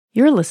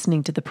You're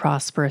listening to the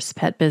Prosperous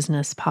Pet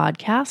Business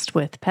Podcast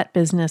with pet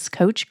business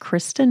coach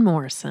Kristen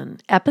Morrison,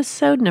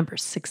 episode number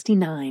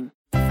 69.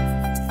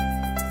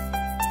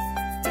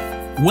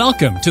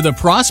 Welcome to the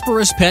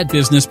Prosperous Pet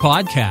Business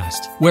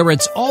Podcast, where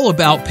it's all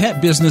about pet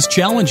business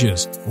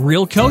challenges,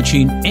 real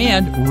coaching,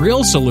 and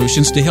real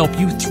solutions to help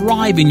you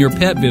thrive in your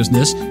pet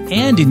business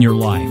and in your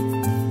life.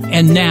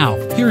 And now,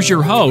 here's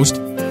your host,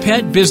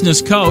 pet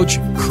business coach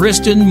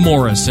Kristen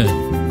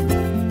Morrison.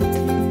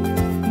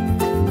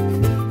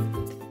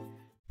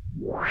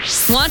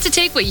 Want to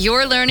take what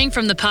you're learning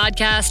from the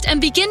podcast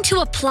and begin to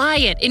apply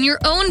it in your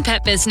own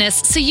pet business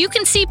so you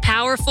can see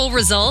powerful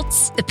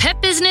results? The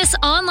Pet Business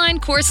online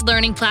course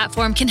learning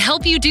platform can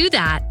help you do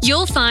that.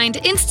 You'll find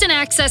instant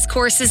access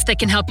courses that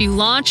can help you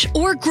launch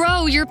or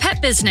grow your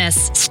pet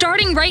business,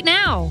 starting right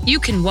now. You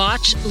can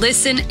watch,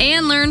 listen,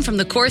 and learn from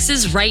the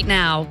courses right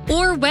now,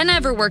 or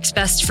whenever works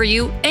best for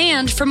you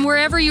and from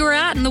wherever you're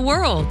at in the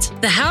world.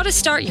 The How to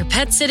Start Your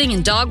Pet Sitting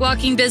and Dog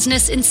Walking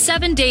Business in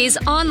 7 Days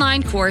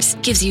online course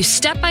gives you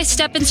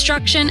step-by-step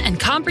instruction and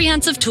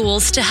comprehensive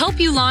tools to help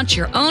you launch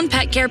your own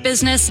pet care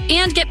business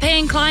and get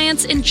paying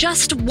clients in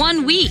just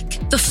 1 week.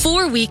 The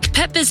 4-week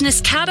Pet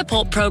Business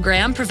Catapult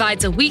program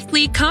provides a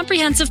weekly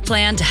comprehensive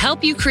plan to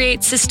help you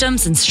create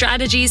systems and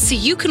strategies so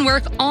you can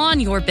work on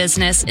your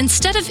business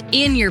instead of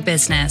in your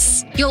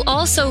business. You'll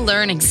also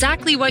learn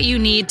exactly what you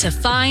need to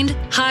find,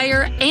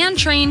 hire, and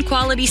train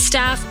quality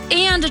staff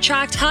and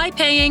attract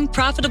high-paying,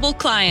 profitable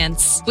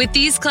clients. With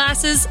these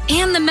classes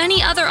and the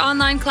many other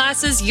online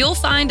classes you'll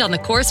find on the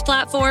course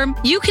platform,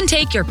 you can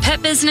take your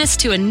pet business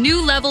to a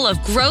new level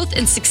of growth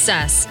and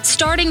success,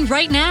 starting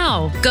right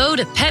now. Go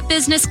to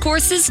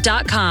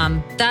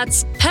petbusinesscourses.com.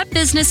 That's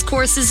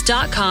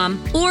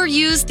petbusinesscourses.com, or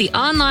use the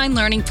online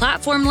learning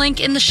platform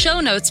link in the show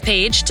notes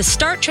page to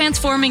start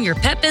transforming your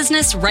pet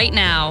business right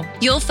now.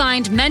 You'll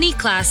find many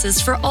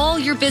classes for all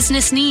your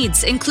business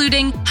needs,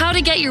 including how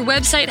to get your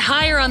website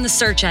higher on the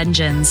search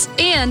engines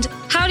and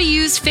how to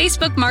use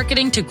Facebook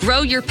marketing to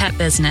grow your pet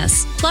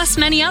business, plus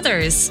many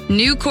others.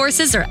 New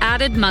courses are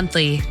added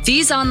monthly.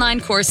 These online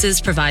courses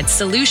provide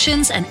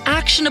solutions and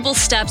actionable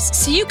steps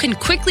so you can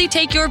quickly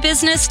take your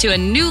business to a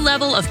new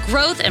level of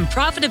growth and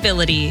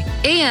profitability.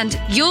 And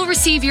you'll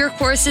receive your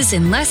courses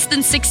in less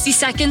than 60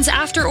 seconds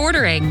after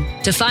ordering.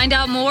 To find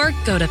out more,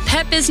 go to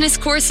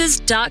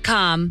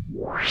petbusinesscourses.com.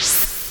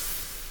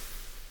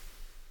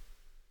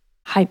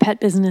 Hi,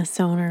 pet business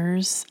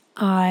owners.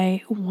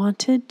 I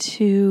wanted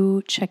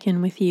to check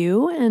in with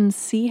you and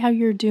see how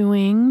you're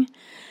doing.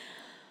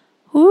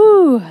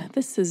 Ooh,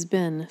 this has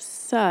been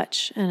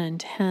such an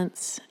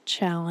intense,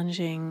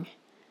 challenging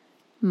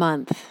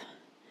month.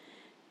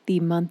 The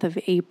month of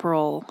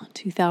April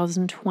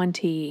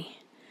 2020.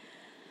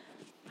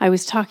 I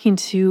was talking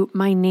to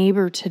my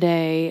neighbor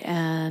today,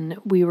 and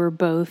we were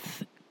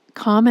both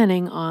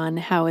commenting on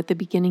how at the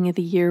beginning of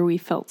the year we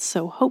felt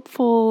so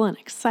hopeful and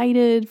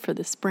excited for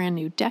this brand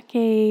new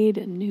decade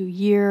and new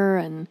year.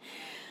 And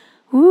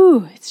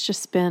it's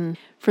just been,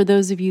 for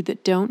those of you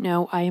that don't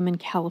know, I am in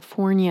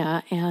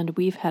California, and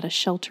we've had a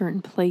shelter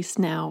in place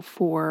now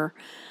for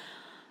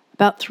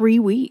about 3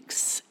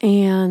 weeks.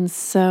 And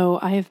so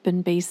I have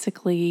been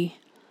basically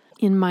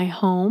in my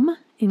home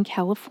in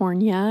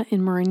California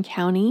in Marin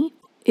County.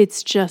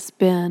 It's just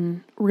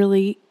been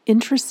really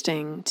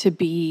interesting to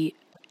be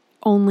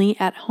only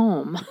at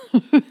home.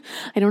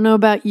 I don't know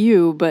about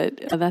you,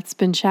 but that's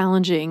been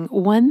challenging.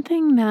 One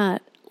thing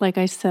that, like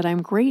I said,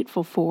 I'm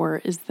grateful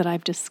for is that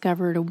I've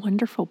discovered a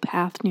wonderful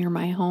path near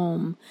my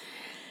home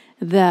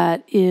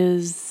that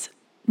is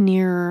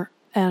near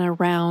and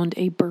around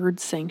a bird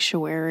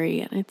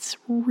sanctuary, and it's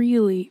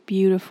really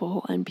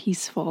beautiful and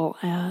peaceful.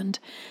 And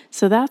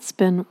so that's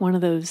been one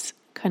of those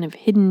kind of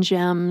hidden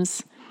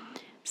gems,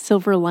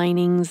 silver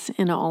linings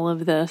in all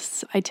of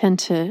this. I tend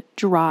to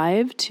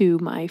drive to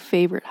my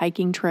favorite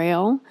hiking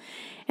trail,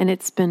 and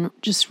it's been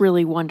just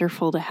really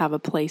wonderful to have a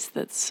place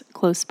that's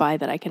close by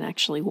that I can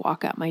actually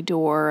walk out my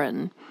door,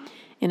 and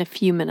in a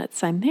few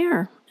minutes I'm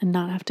there and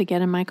not have to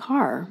get in my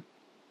car.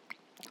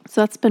 So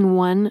that's been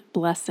one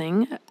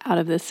blessing out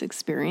of this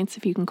experience,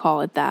 if you can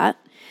call it that.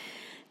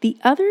 The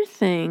other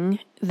thing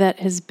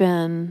that has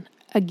been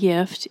a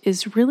gift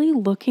is really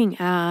looking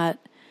at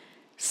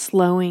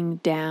slowing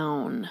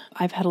down.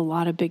 I've had a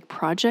lot of big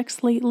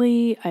projects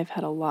lately. I've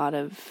had a lot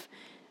of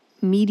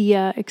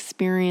media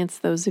experience.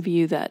 Those of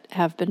you that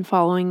have been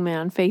following me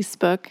on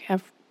Facebook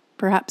have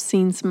perhaps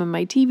seen some of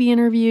my TV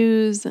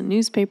interviews and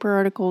newspaper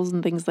articles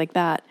and things like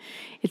that.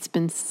 It's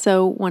been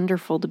so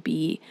wonderful to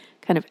be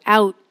kind of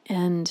out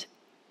and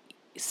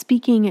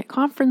speaking at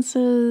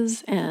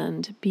conferences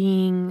and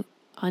being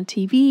on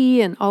TV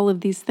and all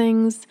of these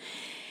things.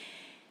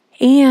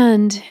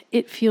 And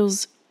it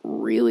feels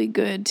really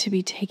good to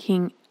be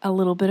taking a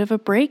little bit of a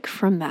break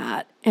from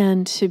that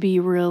and to be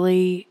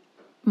really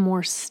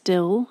more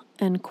still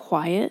and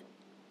quiet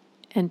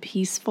and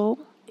peaceful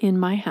in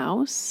my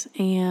house.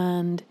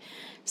 And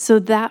so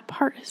that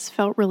part has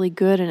felt really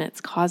good, and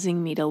it's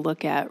causing me to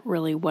look at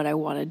really what I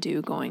want to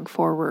do going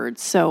forward.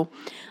 So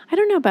I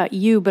don't know about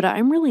you, but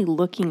I'm really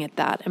looking at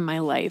that in my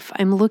life.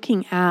 I'm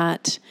looking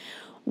at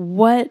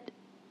What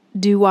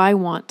do I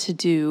want to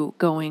do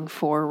going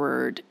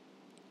forward?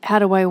 How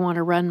do I want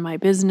to run my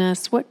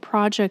business? What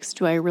projects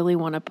do I really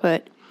want to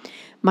put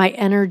my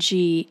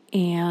energy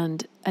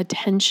and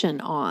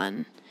attention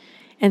on?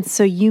 And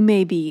so you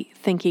may be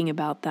thinking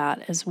about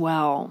that as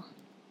well.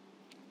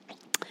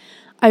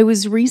 I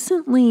was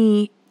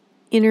recently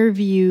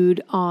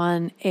interviewed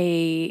on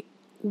a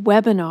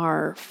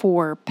webinar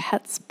for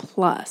Pets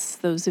Plus.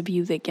 Those of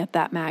you that get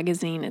that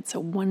magazine, it's a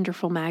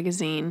wonderful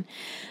magazine.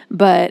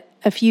 But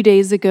a few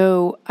days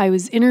ago, I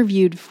was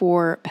interviewed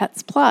for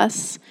Pets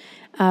Plus,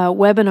 a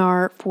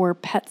webinar for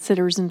pet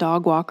sitters and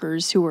dog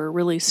walkers who are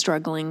really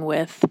struggling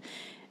with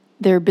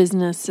their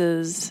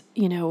businesses,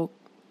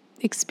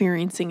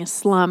 experiencing a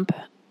slump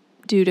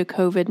due to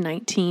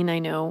COVID-19. I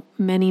know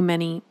many,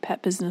 many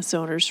pet business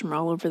owners from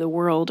all over the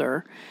world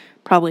are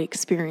probably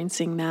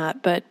experiencing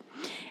that. But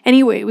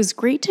anyway, it was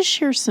great to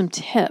share some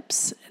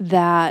tips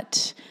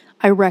that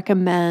I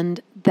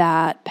recommend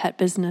that pet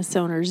business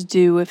owners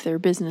do if their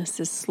business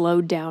is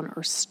slowed down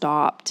or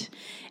stopped.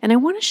 And I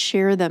want to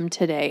share them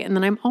today. And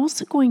then I'm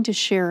also going to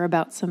share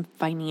about some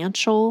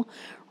financial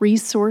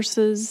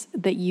resources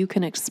that you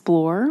can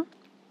explore.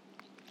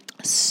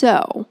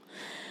 So,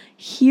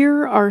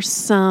 here are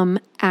some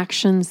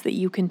actions that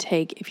you can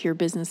take if your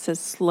business has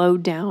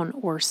slowed down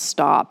or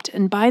stopped.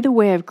 And by the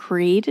way, I've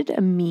created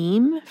a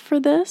meme for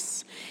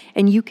this,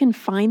 and you can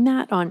find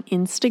that on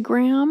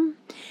Instagram.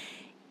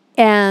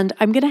 And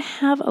I'm going to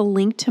have a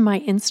link to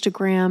my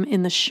Instagram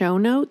in the show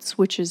notes,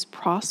 which is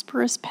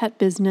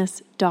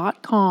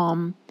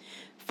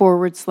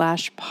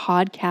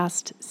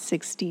prosperouspetbusiness.com/podcast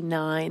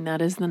 69.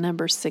 That is the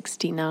number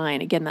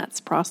 69. Again,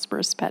 that's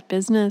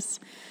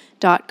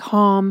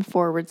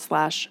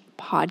prosperouspetbusiness.com/podcast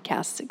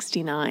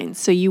 69.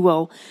 So you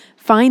will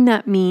find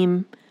that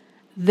meme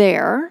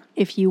there.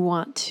 If you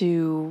want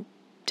to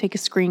take a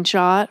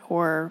screenshot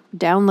or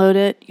download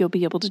it, you'll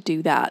be able to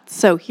do that.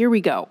 So here we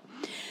go.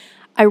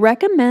 I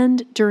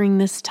recommend during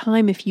this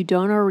time, if you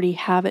don't already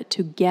have it,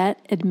 to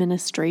get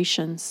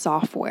administration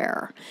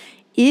software.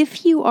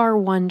 If you are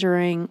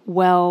wondering,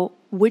 well,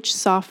 which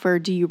software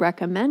do you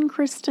recommend,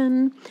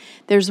 Kristen?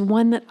 There's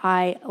one that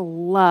I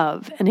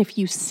love. And if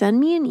you send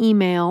me an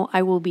email,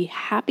 I will be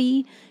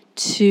happy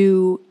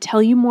to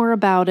tell you more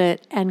about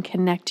it and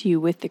connect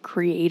you with the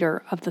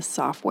creator of the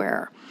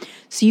software.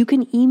 So you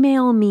can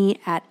email me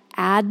at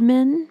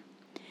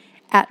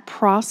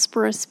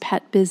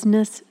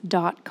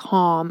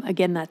admin@prosperouspetbusiness.com.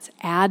 Again, that's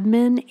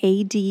admin,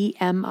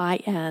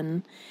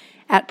 ADMIN,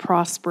 at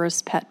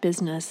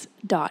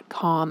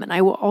prosperouspetbusiness.com. And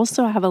I will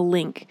also have a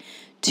link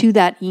to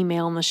that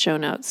email in the show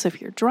notes. So if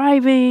you're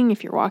driving,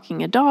 if you're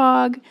walking a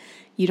dog,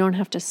 you don't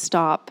have to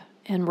stop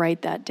and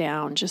write that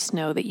down. Just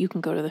know that you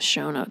can go to the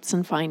show notes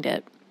and find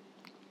it.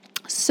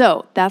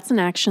 So that's an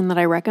action that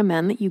I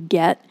recommend, that you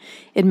get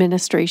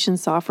administration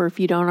software if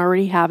you don't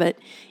already have it.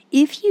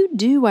 If you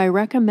do, I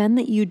recommend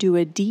that you do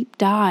a deep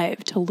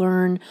dive to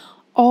learn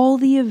all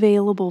the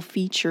available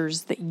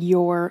features that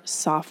your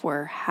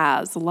software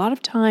has. A lot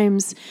of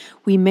times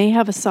we may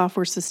have a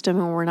software system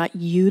and we're not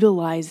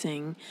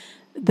utilizing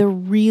the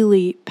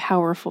really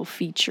powerful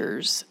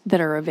features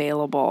that are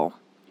available.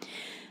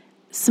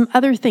 Some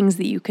other things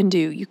that you can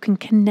do. You can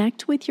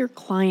connect with your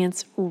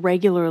clients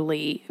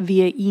regularly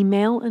via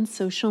email and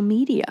social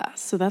media.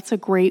 So that's a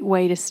great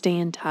way to stay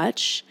in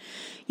touch.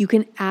 You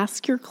can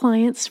ask your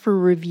clients for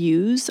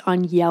reviews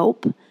on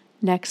Yelp,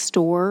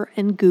 Nextdoor,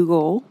 and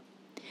Google.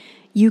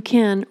 You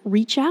can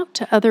reach out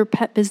to other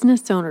pet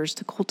business owners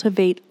to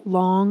cultivate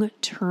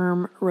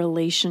long-term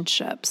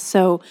relationships.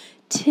 So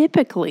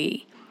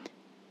typically,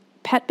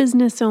 pet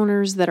business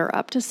owners that are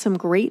up to some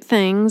great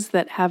things,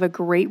 that have a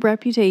great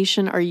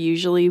reputation, are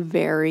usually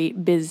very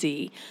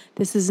busy.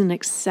 This is an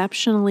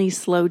exceptionally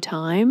slow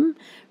time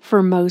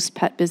for most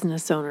pet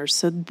business owners.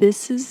 So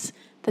this is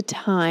the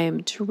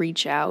time to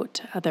reach out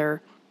to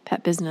other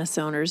pet business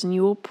owners, and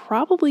you will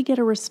probably get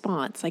a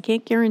response. I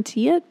can't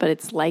guarantee it, but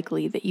it's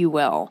likely that you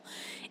will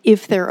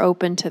if they're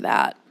open to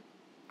that.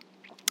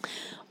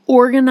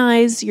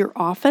 Organize your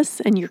office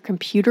and your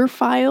computer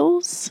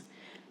files.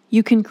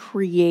 You can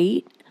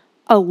create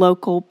a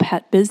local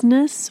pet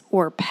business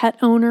or pet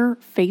owner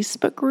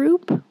Facebook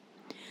group.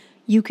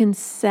 You can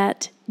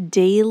set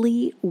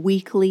daily,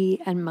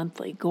 weekly, and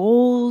monthly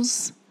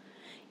goals.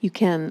 You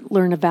can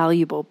learn a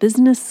valuable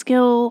business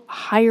skill,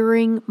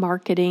 hiring,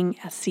 marketing,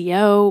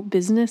 SEO,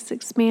 business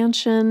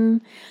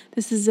expansion.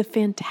 This is a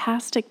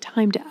fantastic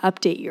time to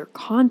update your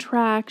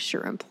contracts,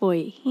 your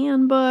employee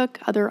handbook,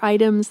 other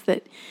items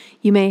that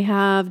you may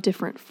have,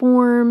 different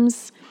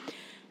forms.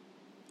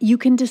 You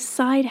can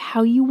decide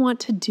how you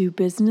want to do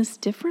business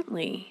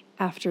differently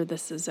after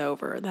this is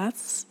over.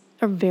 That's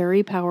a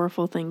very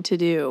powerful thing to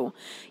do.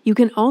 You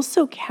can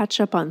also catch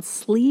up on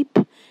sleep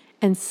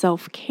and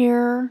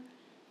self-care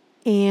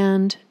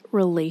and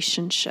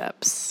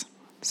relationships.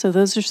 So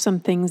those are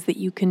some things that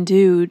you can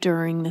do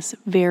during this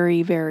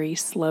very, very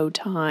slow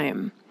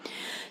time.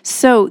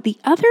 So the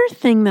other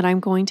thing that I'm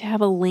going to have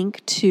a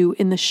link to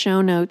in the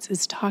show notes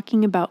is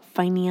talking about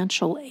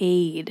financial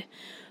aid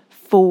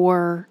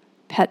for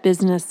pet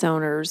business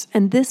owners,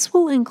 and this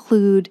will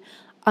include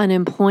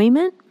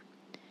unemployment,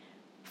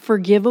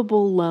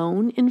 forgivable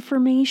loan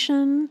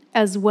information,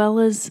 as well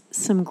as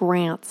some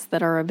grants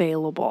that are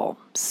available.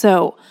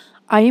 So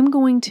I am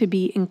going to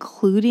be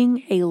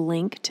including a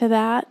link to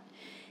that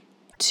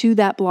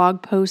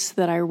blog post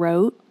that I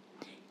wrote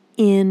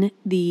in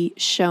the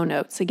show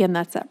notes. Again,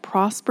 that's at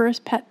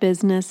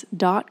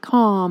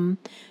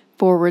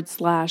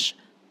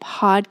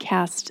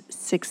prosperouspetbusiness.com/podcast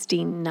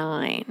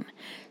 69.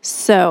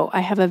 So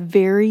I have a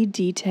very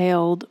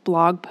detailed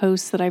blog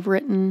post that I've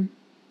written.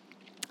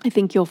 I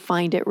think you'll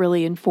find it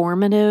really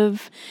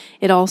informative.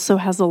 It also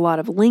has a lot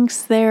of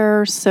links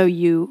there. So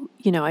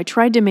I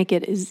tried to make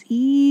it as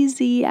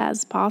easy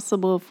as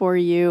possible for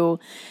you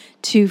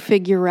to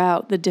figure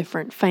out the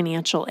different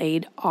financial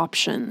aid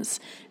options.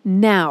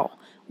 Now,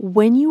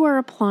 when you are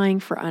applying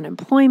for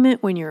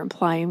unemployment, when you're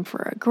applying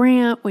for a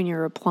grant, when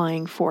you're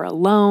applying for a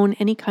loan,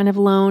 any kind of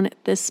loan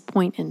at this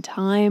point in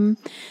time,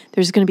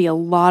 there's going to be a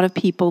lot of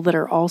people that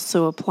are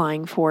also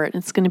applying for it.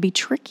 And it's going to be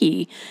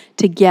tricky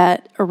to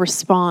get a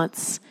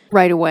response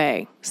right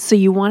away. So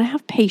you want to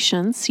have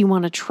patience. You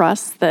want to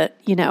trust that,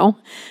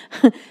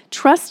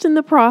 trust in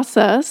the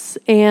process,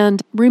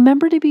 and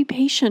remember to be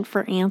patient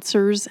for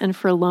answers and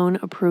for loan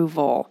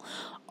approval.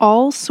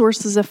 All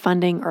sources of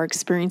funding are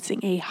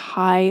experiencing a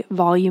high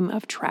volume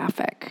of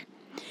traffic.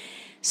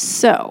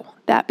 So,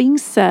 that being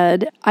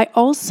said, I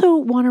also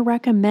want to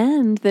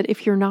recommend that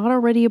if you're not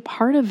already a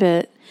part of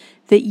it,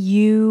 that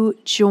you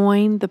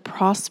join the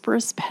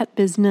Prosperous Pet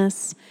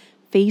Business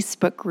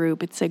Facebook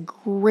group. It's a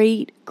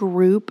great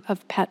group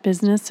of pet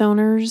business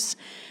owners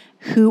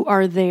who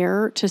are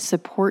there to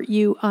support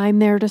you. I'm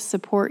there to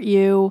support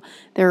you.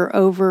 There are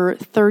over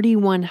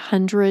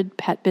 3,100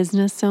 pet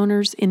business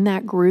owners in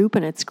that group,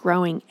 and it's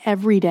growing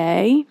every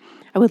day.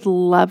 I would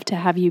love to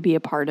have you be a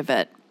part of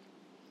it.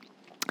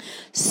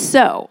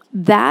 So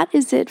that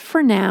is it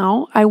for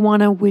now. I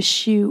want to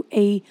wish you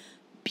a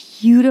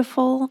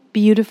beautiful,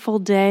 beautiful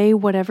day,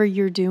 whatever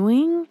you're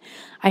doing.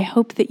 I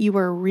hope that you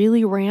are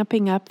really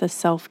ramping up the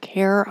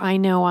self-care. I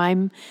know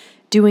I'm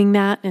doing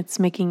that, and it's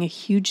making a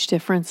huge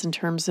difference in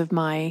terms of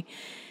my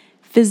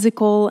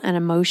physical and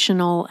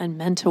emotional and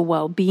mental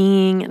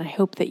well-being, and I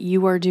hope that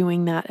you are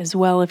doing that as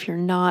well. If you're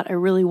not, I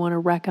really want to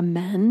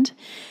recommend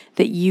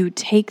that you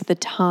take the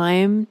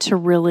time to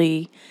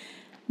really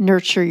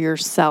nurture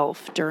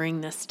yourself during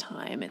this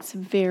time. It's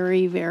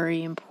very,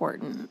 very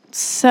important.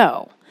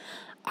 So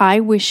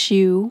I wish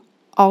you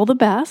all the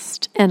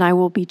best, and I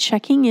will be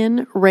checking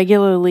in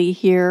regularly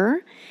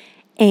here.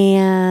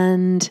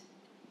 And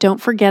don't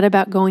forget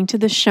about going to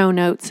the show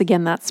notes.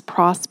 Again, that's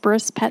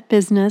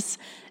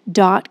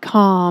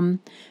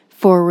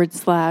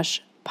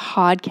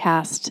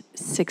prosperouspetbusiness.com/podcast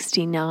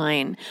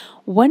 69.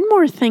 One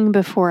more thing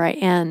before I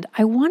end.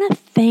 I want to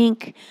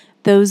thank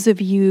those of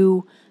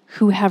you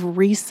who have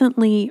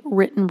recently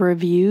written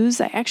reviews.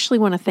 I actually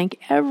want to thank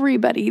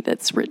everybody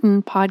that's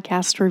written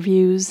podcast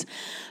reviews,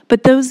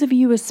 but those of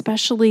you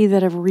especially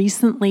that have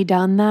recently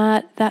done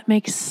that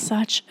makes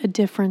such a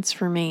difference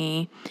for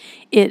me.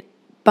 It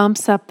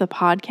bumps up the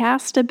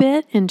podcast a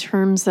bit in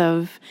terms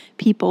of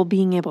people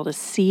being able to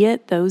see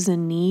it. Those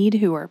in need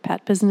who are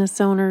pet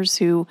business owners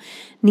who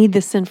need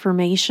this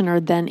information are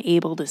then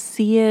able to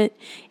see it.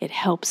 It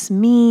helps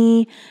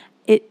me.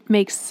 It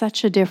makes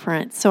such a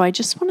difference. So I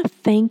just want to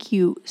thank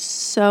you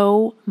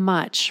so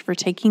much for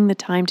taking the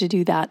time to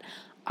do that.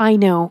 I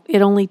know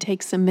it only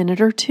takes a minute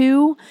or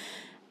two,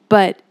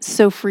 but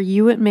so for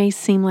you, it may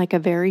seem like a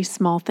very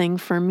small thing.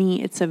 For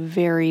me, it's a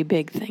very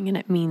big thing, and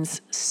it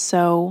means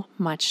so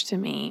much to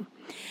me.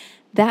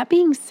 That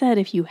being said,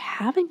 if you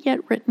haven't yet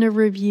written a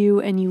review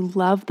and you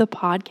love the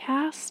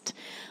podcast,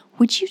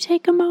 would you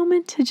take a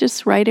moment to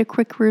just write a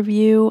quick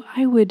review?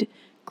 I would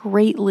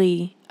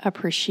greatly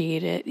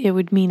appreciate it. It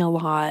would mean a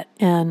lot.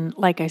 And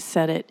like I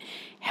said, it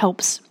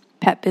helps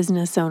pet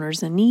business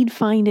owners in need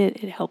find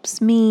it. It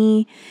helps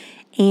me.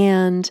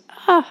 And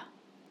I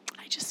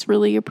just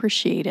really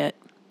appreciate it.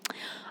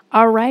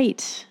 All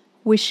right.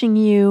 Wishing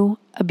you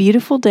a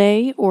beautiful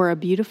day or a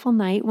beautiful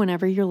night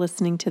whenever you're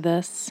listening to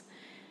this.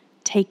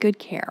 Take good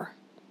care.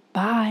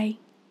 Bye.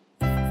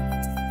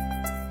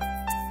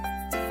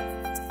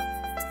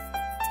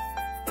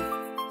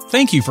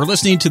 Thank you for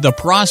listening to the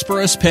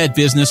Prosperous Pet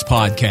Business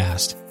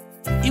Podcast.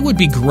 It would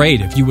be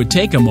great if you would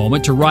take a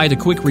moment to write a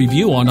quick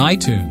review on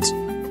iTunes.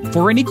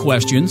 For any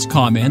questions,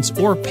 comments,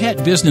 or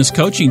pet business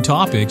coaching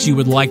topics you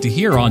would like to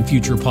hear on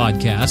future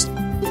podcasts,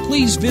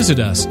 please visit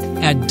us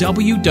at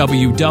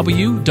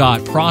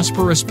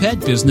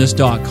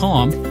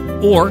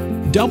www.prosperouspetbusiness.com or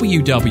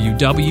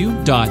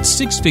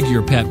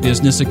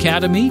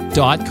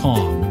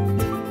www.sixfigurepetbusinessacademy.com.